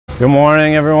Good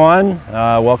morning, everyone.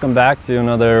 Welcome back to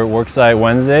another Worksite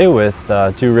Wednesday with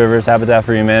Two Rivers Habitat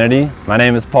for Humanity. My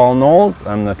name is Paul Knowles.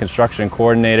 I'm the construction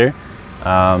coordinator.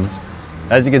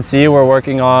 As you can see, we're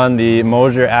working on the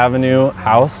Mosier Avenue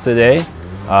house today.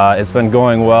 It's been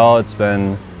going well. It's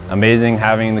been amazing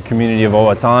having the community of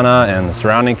Owatonna and the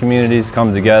surrounding communities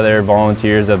come together.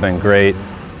 Volunteers have been great.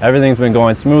 Everything's been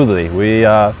going smoothly.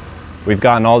 We've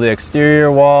gotten all the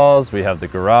exterior walls. We have the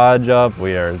garage up.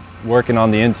 We are working on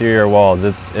the interior walls.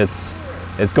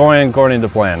 It's going according to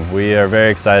plan. We are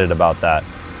very excited about that.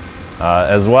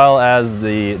 As well as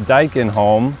the Daikin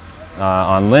home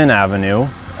on Lynn Avenue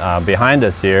behind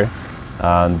us here.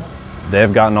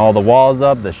 They've gotten all the walls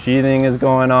up. The sheathing is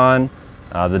going on.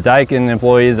 The Daikin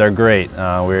employees are great.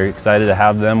 We're excited to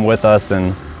have them with us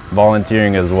and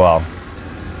volunteering as well.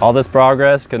 All this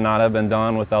progress could not have been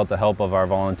done without the help of our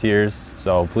volunteers.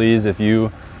 So please, if you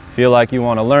feel like you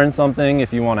want to learn something,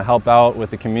 if you want to help out with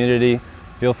the community,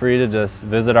 feel free to just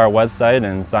visit our website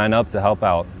and sign up to help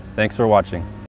out. Thanks for watching.